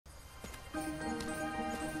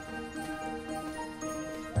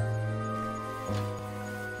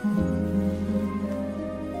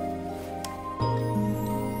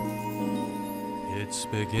It's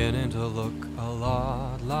beginning to look a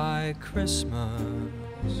lot like Christmas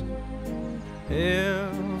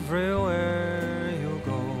everywhere you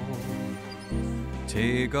go.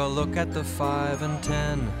 Take a look at the 5 and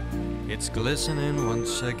 10. It's glistening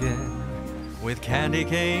once again with candy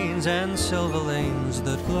canes and silver lanes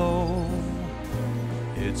that glow.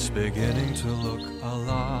 It's beginning to look a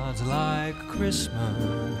lot like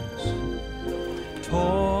Christmas.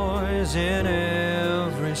 Toys in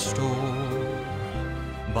every store.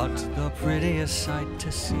 But the prettiest sight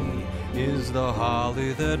to see is the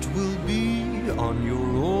holly that will be on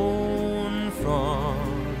your own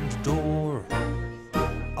front door.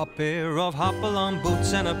 A pair of hop-along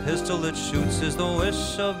boots and a pistol that shoots is the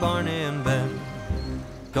wish of Barney and Ben.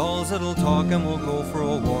 Dolls that'll talk and will go for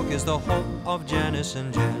a walk is the hope of Janice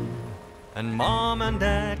and Jen. And Mom and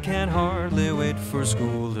Dad can't hardly wait for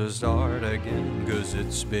school to start again, 'cause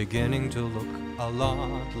it's beginning to look a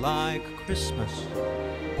lot like Christmas.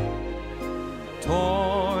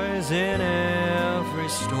 Toys in every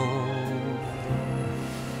store.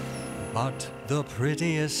 But the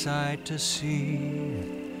prettiest sight to see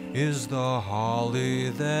is the holly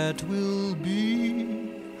that will be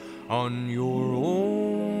on your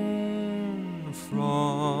own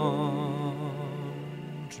front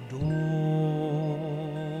door.